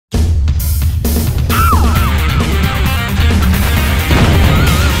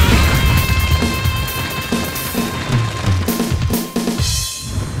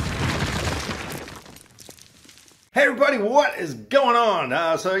Hey everybody, what is going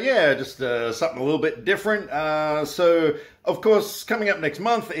on? So yeah, just something a little bit different. So of course, coming up next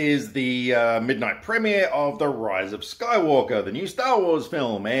month is the midnight premiere of The Rise of Skywalker, the new Star Wars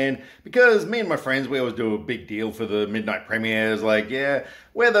film. And because me and my friends, we always do a big deal for the midnight premieres, like, yeah,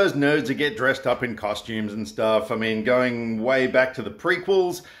 we're those nerds that get dressed up in costumes and stuff. I mean, going way back to the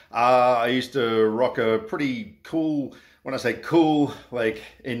prequels, I used to rock a pretty cool, when I say cool, like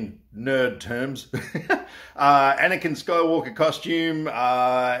in nerd terms, Anakin Skywalker costume,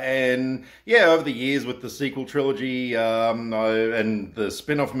 and yeah, over the years with the sequel trilogy and the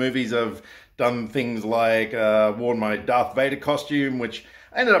spin-off movies, I've done things like worn my Darth Vader costume, which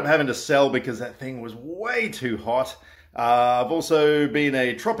I ended up having to sell because that thing was way too hot. I've also been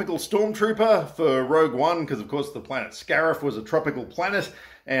a tropical stormtrooper for Rogue One, because of course the planet Scarif was a tropical planet,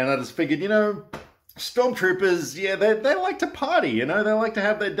 and I just figured, you know, stormtroopers, yeah, they like to party, you know, they like to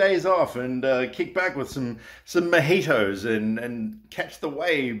have their days off and kick back with some mojitos and catch the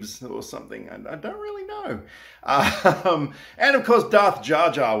waves or something. I don't really know. And of course, Darth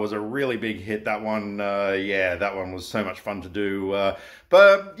Jar Jar was a really big hit. That one, yeah, that one was so much fun to do.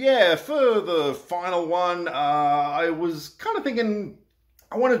 But yeah, for the final one, I was kind of thinking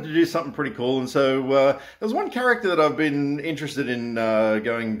I wanted to do something pretty cool, and so there's one character that I've been interested in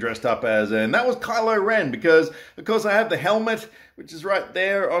going dressed up as, and that was Kylo Ren, because of course I have the helmet, which is right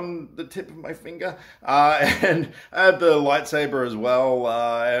there on the tip of my finger, and I have the lightsaber as well,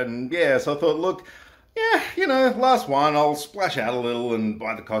 and yeah, so I thought, look, yeah, you know, last one, I'll splash out a little and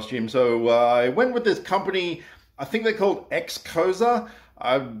buy the costume. So I went with this company, I think they're called Xcoser.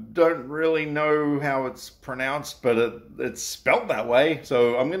 I don't really know how it's pronounced, but it's spelt that way.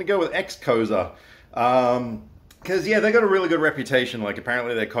 So I'm going to go with Xcoser. Because, yeah, they got a really good reputation. Like,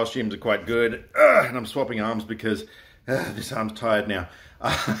 apparently their costumes are quite good. And I'm swapping arms because this arm's tired now.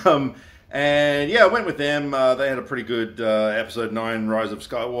 And, yeah, I went with them. They had a pretty good Episode 9 Rise of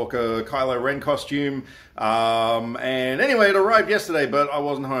Skywalker Kylo Ren costume. And anyway, it arrived yesterday, but I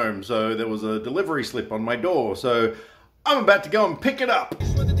wasn't home. So there was a delivery slip on my door. So I'm about to go and pick it up.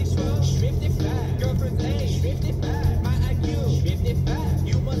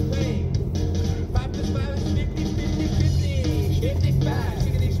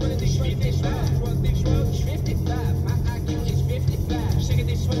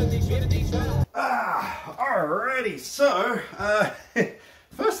 Alrighty, so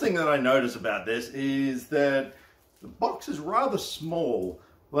first thing that I notice about this is that the box is rather small.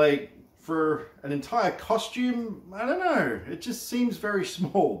 Like, for an entire costume, I don't know, it just seems very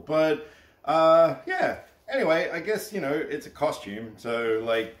small, but yeah, anyway, I guess, you know, it's a costume, so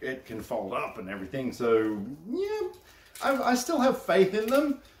like it can fold up and everything, so yeah, I still have faith in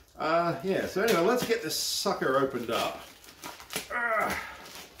them. Yeah, so anyway, let's get this sucker opened up,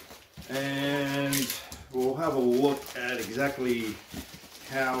 and we'll have a look at exactly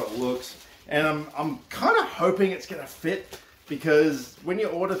how it looks, and I'm kind of hoping it's gonna fit, because when you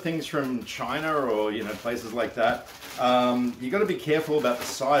order things from China or, you know, places like that, you got to be careful about the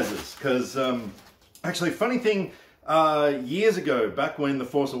sizes. Because actually, funny thing, years ago, back when The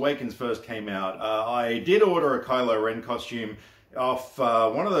Force Awakens first came out, I did order a Kylo Ren costume off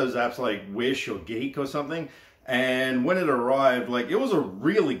one of those apps like Wish or Geek or something. And when it arrived, like, it was a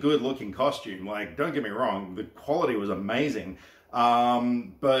really good looking costume. Like, don't get me wrong, the quality was amazing.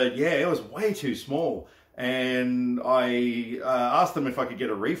 But yeah, it was way too small. And I asked them if I could get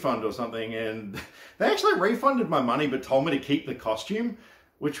a refund or something, and they actually refunded my money but told me to keep the costume,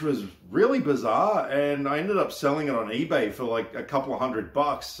 which was really bizarre, and I ended up selling it on eBay for like a couple of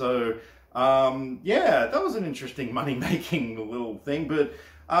 $100. So yeah, that was an interesting money-making little thing, but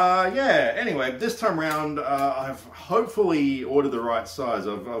yeah, anyway, this time around I've hopefully ordered the right size.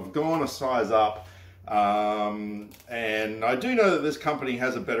 I've gone a size up. And I do know that this company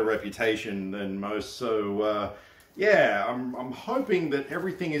has a better reputation than most, so yeah, I'm hoping that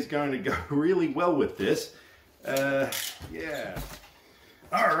everything is going to go really well with this. Yeah.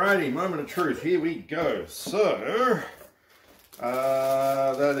 Alrighty, moment of truth, here we go. So,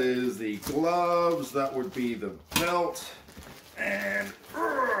 that is the gloves, that would be the belt, and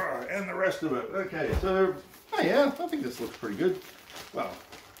the rest of it. Okay, so, oh yeah, I think this looks pretty good. Well,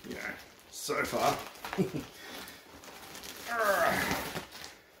 you know, so far.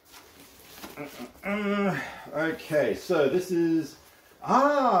 Okay, so this is,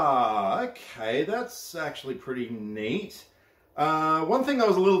 okay, that's actually pretty neat. One thing I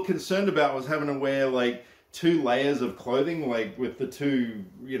was a little concerned about was having to wear like 2 layers of clothing, like with the two,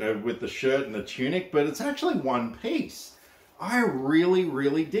 you know, with the shirt and the tunic, but it's actually one piece. I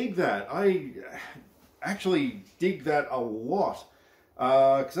really dig that. I actually dig that a lot.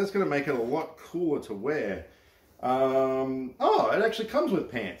 Because that's going to make it a lot cooler to wear. Oh, it actually comes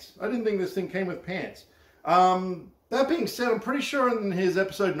with pants. I didn't think this thing came with pants. That being said, I'm pretty sure in his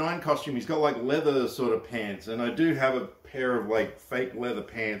episode 9 costume, he's got like leather sort of pants. And I do have a pair of like fake leather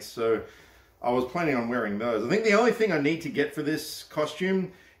pants, so I was planning on wearing those. I think the only thing I need to get for this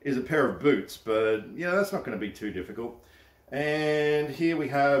costume is a pair of boots, but yeah, that's not going to be too difficult. And here we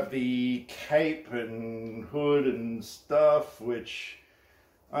have the cape and hood and stuff, which,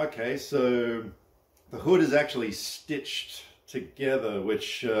 okay, so the hood is actually stitched together,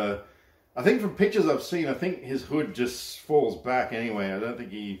 which I think from pictures I've seen, I think his hood just falls back anyway. I don't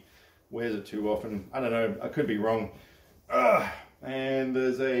think he wears it too often. I don't know, I could be wrong. And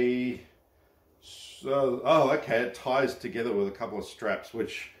there's a, oh, okay, it ties together with a couple of straps,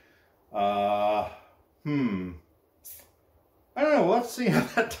 which, I don't know, let's see how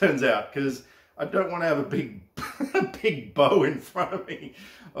that turns out, because I don't want to have a big, big bow in front of me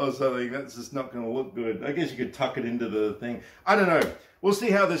or something. That's just not going to look good. I guess you could tuck it into the thing. I don't know. We'll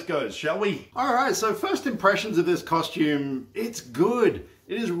see how this goes, shall we? All right, so first impressions of this costume, it's good.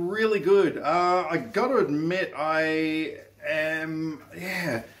 It is really good. I got to admit, I am,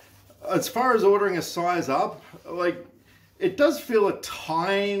 yeah, as far as ordering a size up, like, it does feel a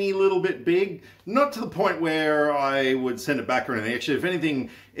tiny little bit big, not to the point where I would send it back or anything. Actually, if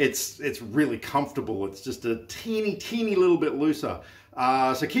anything, it's really comfortable. It's just a teeny little bit looser.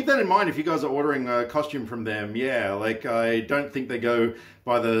 So keep that in mind if you guys are ordering a costume from them. Yeah, like I don't think they go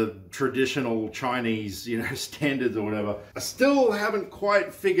by the traditional Chinese, you know, standards or whatever. I still haven't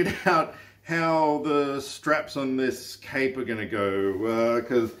quite figured out how the straps on this cape are gonna go,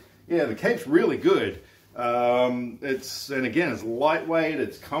 because yeah, the cape's really good. And again, it's lightweight,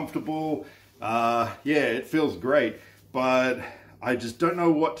 it's comfortable, yeah, it feels great, but I just don't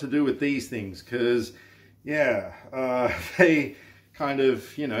know what to do with these things, because yeah, they kind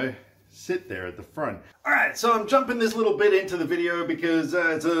of, you know, sit there at the front. All right, so I'm jumping this little bit into the video because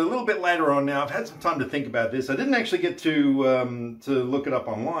it's a little bit later on now. I've had some time to think about this. I didn't actually get to look it up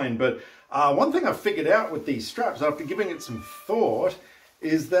online, but one thing I figured out with these straps after giving it some thought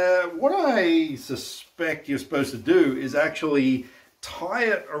is that what I suspect you're supposed to do is actually tie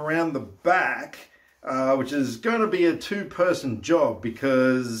it around the back, which is going to be a two-person job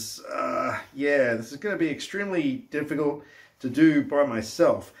because, yeah, this is going to be extremely difficult to do by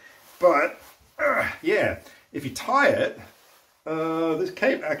myself. But, yeah, if you tie it, this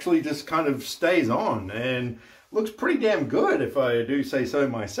cape actually just kind of stays on and looks pretty damn good, if I do say so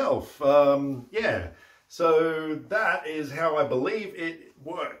myself. Yeah, so that is how I believe it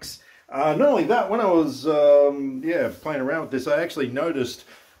works. Not only that, when I was yeah, playing around with this, I actually noticed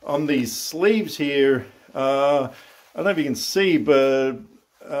on these sleeves here, I don't know if you can see, but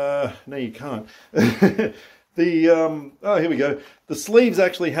no, you can't. Oh, here we go. The sleeves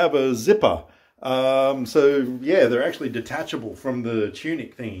actually have a zipper. So yeah, they're actually detachable from the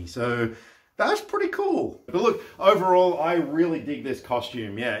tunic thingy. So that's pretty cool. But look, overall, I really dig this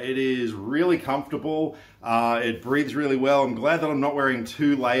costume. Yeah, it is really comfortable. It breathes really well. I'm glad that I'm not wearing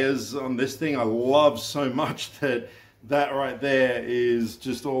 2 layers on this thing. I love so much that that right there is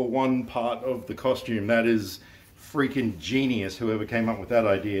just all one part of the costume. That is freaking genius, whoever came up with that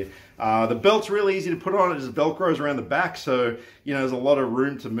idea. The belt's really easy to put on. It just velcros around the back, so you know there's a lot of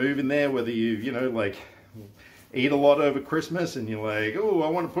room to move in there, whether you know, like eat a lot over Christmas and you're like, oh, I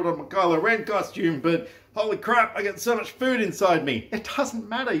want to put on my Kylo Ren costume, but holy crap, I got so much food inside me. It doesn't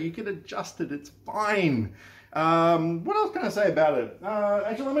matter, you can adjust it, it's fine. What else can I say about it?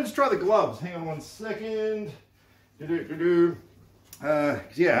 Actually, let me just try the gloves. Hang on one second. Yeah, I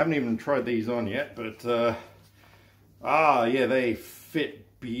haven't even tried these on yet, but yeah, they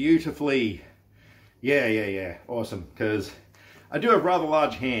fit beautifully. Yeah, awesome, because I do have rather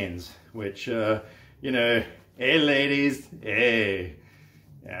large hands, which, you know, hey ladies, hey.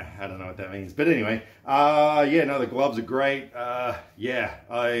 Yeah, I don't know what that means, but anyway, yeah, no, the gloves are great. Yeah,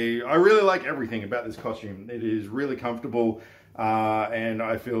 I really like everything about this costume. It is really comfortable, and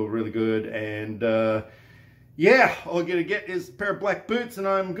I feel really good, and yeah, all I'm gonna get is a pair of black boots and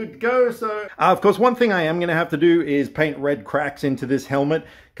I'm good to go. So, of course, one thing I am gonna have to do is paint red cracks into this helmet,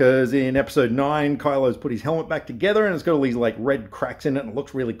 because in episode 9, Kylo's put his helmet back together and it's got all these like red cracks in it and it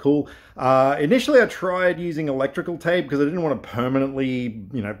looks really cool. Initially, I tried using electrical tape because I didn't want to permanently,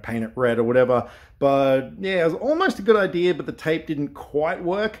 you know, paint it red or whatever. But yeah, it was almost a good idea, but the tape didn't quite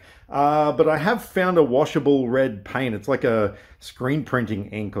work. But I have found a washable red paint. It's like a screen printing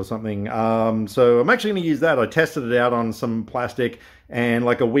ink or something. So I'm actually going to use that. I tested it out on some plastic and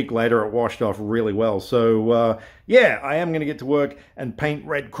like a week later it washed off really well. So yeah, I am going to get to work and paint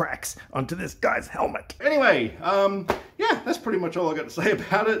red cracks onto this guy's helmet. Anyway, yeah, yeah, that's pretty much all I got to say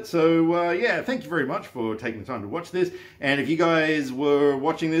about it. So yeah, thank you very much for taking the time to watch this. And if you guys were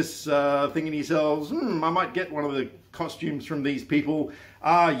watching this thinking to yourselves, I might get one of the costumes from these people,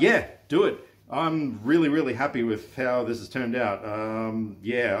 yeah, do it. I'm really, really happy with how this has turned out.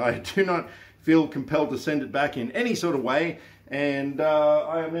 Yeah, I do not feel compelled to send it back in any sort of way. And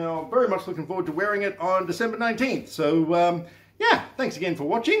I am now very much looking forward to wearing it on December 19th. So yeah, thanks again for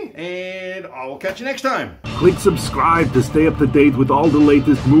watching, and I'll catch you next time. Click subscribe to stay up to date with all the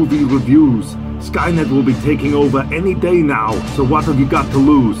latest movie reviews. Skynet will be taking over any day now, so what have you got to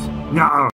lose? Nyah.